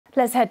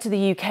Let's head to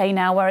the UK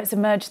now, where it's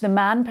emerged the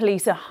man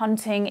police are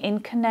hunting in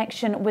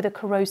connection with a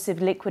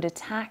corrosive liquid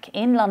attack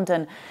in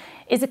London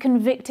is a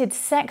convicted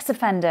sex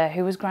offender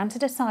who was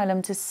granted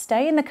asylum to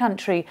stay in the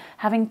country,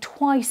 having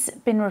twice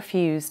been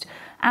refused.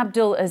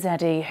 Abdul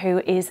Ezedi, who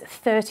is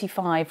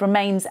 35,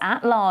 remains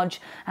at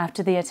large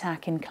after the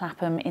attack in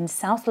Clapham in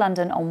South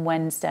London on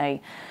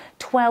Wednesday.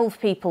 12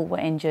 people were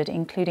injured,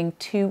 including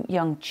 2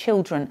 young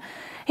children.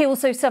 He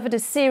also suffered a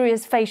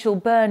serious facial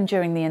burn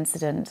during the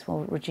incident.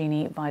 Well,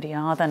 Regini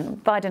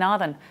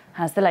Vaidyanathan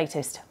has the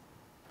latest.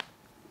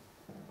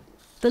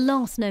 The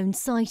last known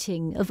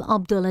sighting of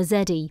Abdul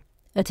Ezedi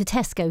at a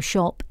Tesco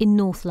shop in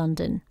North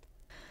London.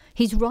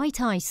 His right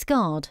eye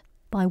scarred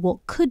by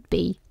what could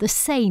be the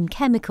same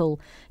chemical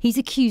he's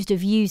accused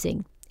of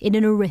using in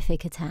an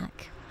horrific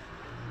attack.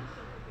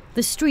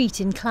 The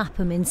street in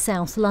Clapham in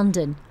South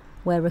London,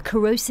 where a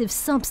corrosive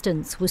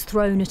substance was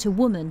thrown at a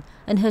woman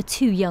and her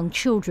 2 young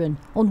children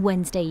on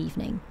Wednesday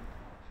evening.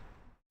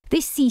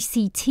 This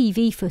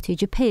CCTV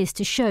footage appears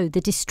to show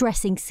the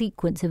distressing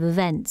sequence of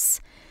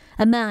events.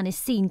 A man is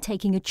seen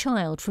taking a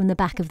child from the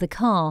back of the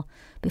car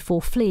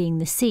before fleeing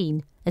the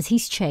scene as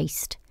he's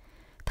chased.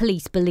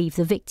 Police believe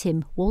the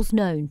victim was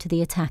known to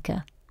the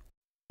attacker.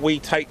 We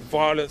take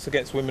violence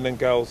against women and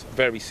girls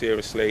very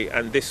seriously,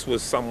 and this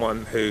was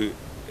someone who,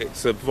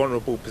 it's a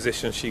vulnerable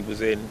position she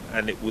was in,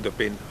 and it would have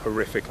been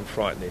horrific and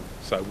frightening.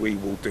 So we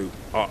will do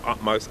our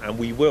utmost, and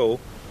we will,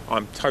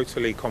 I'm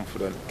totally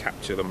confident,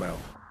 capture the male.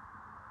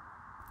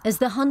 As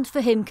the hunt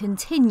for him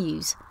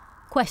continues,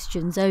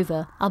 questions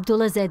over Abdul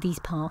Ezedi's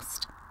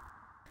past.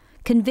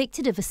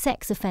 Convicted of a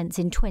sex offence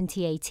in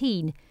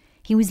 2018,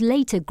 he was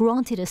later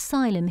granted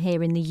asylum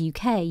here in the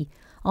UK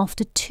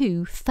after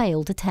 2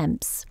 failed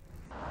attempts.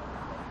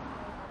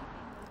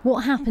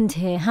 What happened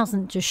here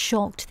hasn't just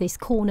shocked this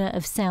corner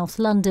of South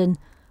London,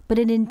 but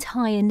an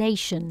entire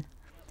nation.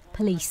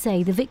 Police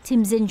say the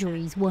victim's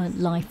injuries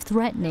weren't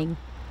life-threatening,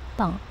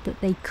 but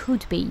that they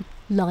could be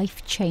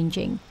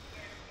life-changing.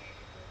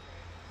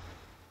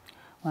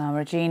 Well,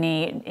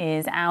 Regini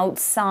is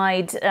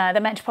outside the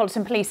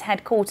Metropolitan Police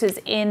headquarters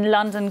in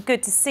London.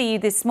 Good to see you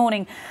this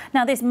morning.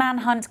 Now, this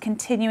manhunt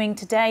continuing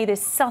today.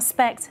 This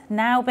suspect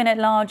now been at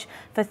large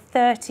for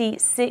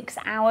 36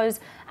 hours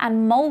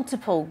and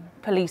multiple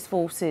police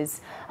forces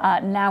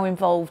now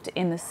involved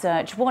in the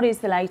search. What is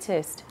the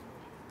latest?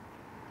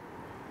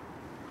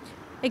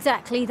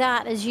 Exactly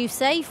that, as you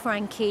say,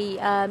 Frankie.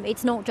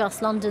 It's not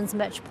just London's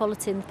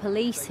Metropolitan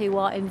Police who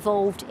are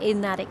involved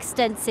in that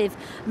extensive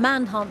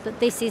manhunt,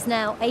 but this is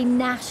now a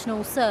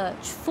national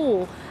search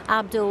for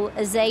Abdul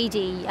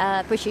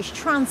Ezedi. British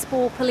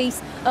Transport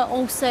Police are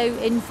also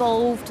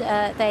involved.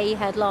 They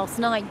had last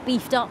night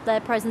beefed up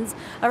their presence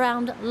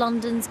around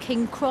London's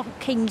King's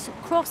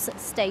Cross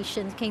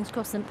station, King's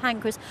Cross St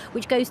Pancras,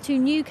 which goes to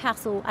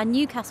Newcastle, and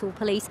Newcastle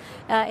Police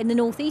in the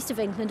northeast of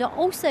England are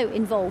also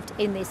involved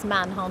in this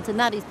manhunt, and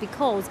that is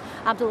because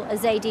Abdul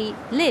Ezedi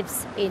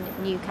lives in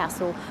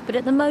Newcastle. But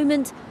at the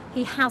moment,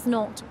 he has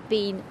not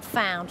been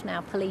found. Now,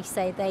 police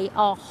say they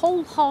are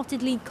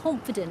wholeheartedly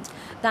confident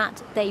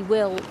that they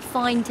will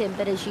find him.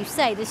 But as you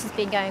say, this has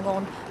been going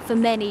on for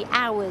many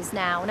hours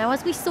now. Now,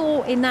 as we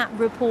saw in that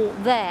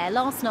report there,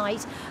 last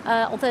night,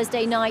 on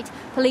Thursday night,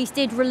 police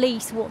did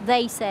release what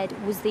they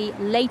said was the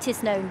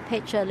latest known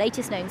picture,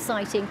 latest known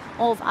sighting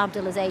of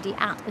Abdul Ezedi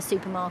at a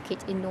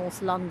supermarket in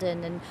North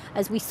London. And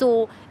as we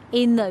saw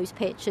in those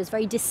pictures,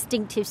 very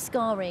distinctive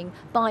scarring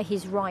by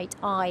his right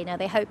eye. Now,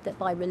 they hope that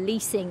by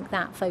releasing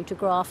that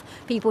photograph,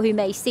 people who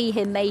may see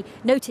him may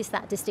notice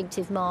that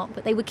distinctive mark,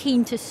 but they were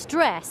keen to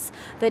stress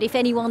that if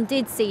anyone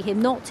did see him,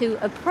 not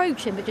to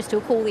approach him, but just to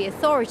call the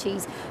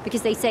authorities,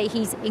 because they say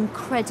he's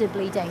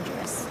incredibly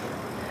dangerous.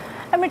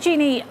 And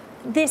Regini,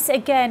 this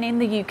again in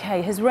the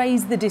UK has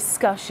raised the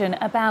discussion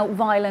about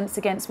violence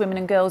against women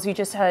and girls. You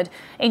just heard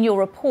in your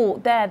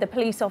report there the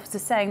police officer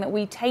saying that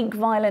we take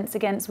violence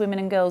against women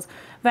and girls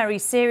very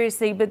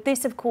seriously. But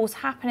this, of course,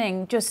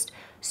 happening just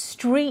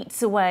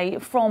streets away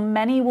from,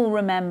 many will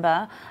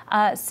remember,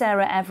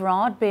 Sarah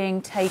Everard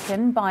being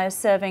taken by a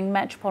serving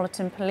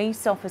Metropolitan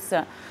Police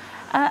officer.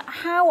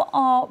 How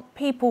are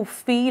people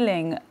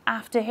feeling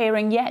after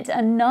hearing yet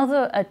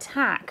another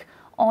attack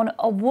on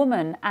a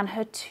woman and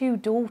her 2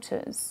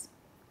 daughters?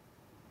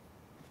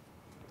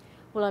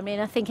 Well, I mean,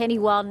 I think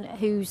anyone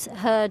who's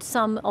heard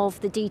some of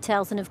the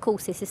details, and of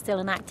course this is still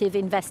an active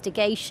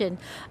investigation,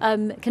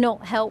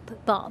 cannot help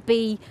but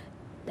be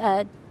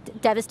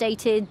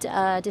devastated,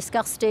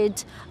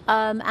 disgusted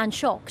and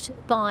shocked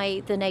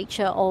by the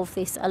nature of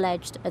this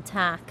alleged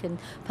attack. And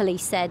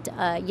police said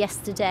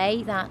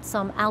yesterday that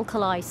some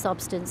alkali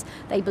substance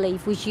they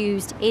believe was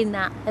used in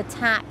that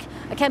attack,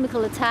 a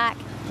chemical attack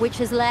which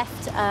has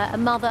left a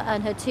mother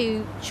and her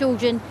 2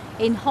 children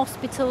in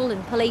hospital.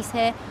 And police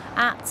here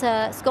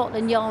at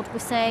Scotland Yard were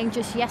saying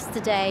just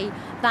yesterday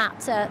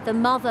that the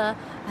mother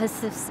has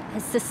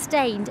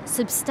sustained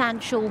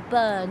substantial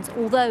burns,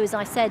 although, as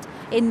I said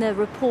in the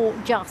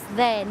report just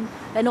then,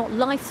 they're not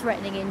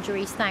life-threatening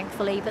injuries,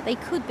 thankfully, but they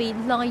could be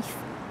life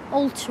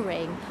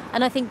altering.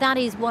 And I think that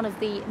is one of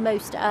the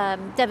most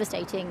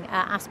devastating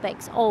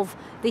aspects of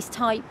this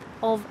type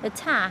of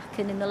attack.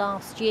 And in the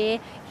last year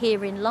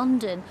here in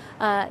London,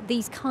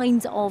 these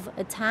kinds of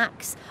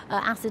attacks,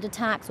 acid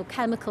attacks or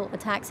chemical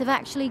attacks, have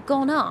actually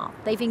gone up.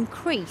 They've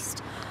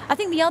increased. I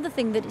think the other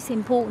thing that it's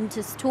important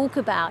to talk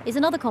about is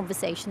another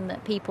conversation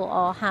that people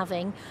are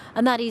having,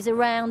 and that is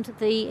around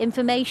the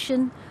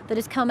information that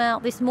has come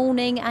out this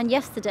morning and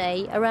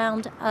yesterday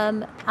around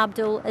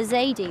Abdul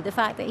Ezedi, the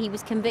fact that he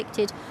was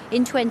convicted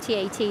in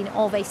 2018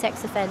 of a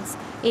sex offence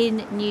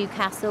in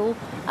Newcastle,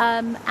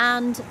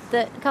 and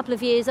that a couple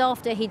of years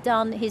after he'd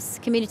done his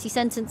community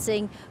sentence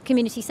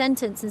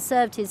and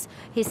served his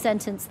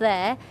sentence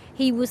there,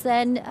 he was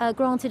then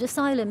granted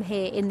asylum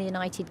here in the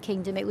United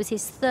Kingdom. It was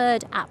his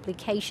third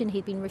application.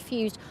 He'd been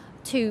refused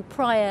 2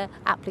 prior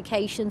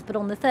applications, but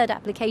on the third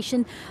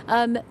application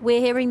we're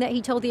hearing that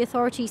he told the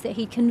authorities that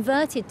he'd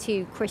converted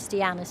to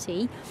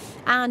Christianity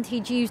and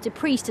he'd used a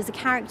priest as a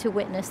character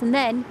witness, and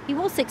then he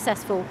was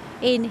successful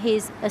in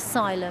his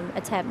asylum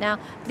attempt. Now,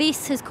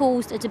 this has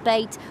caused a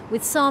debate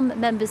with some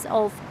members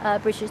of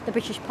the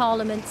British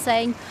Parliament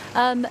saying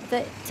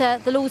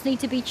that the laws need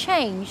to be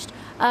changed.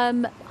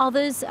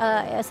 Others,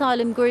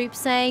 asylum groups,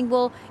 saying,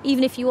 well,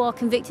 even if you are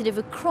convicted of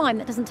a crime,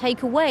 that doesn't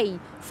take away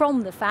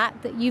from the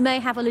fact that you may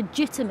have a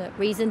legitimate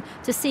reason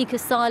to seek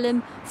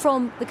asylum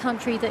from the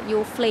country that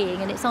you're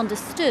fleeing. And it's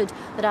understood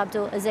that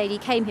Abdul Ezedi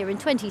came here in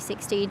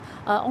 2016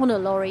 on a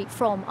lorry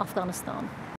from Afghanistan.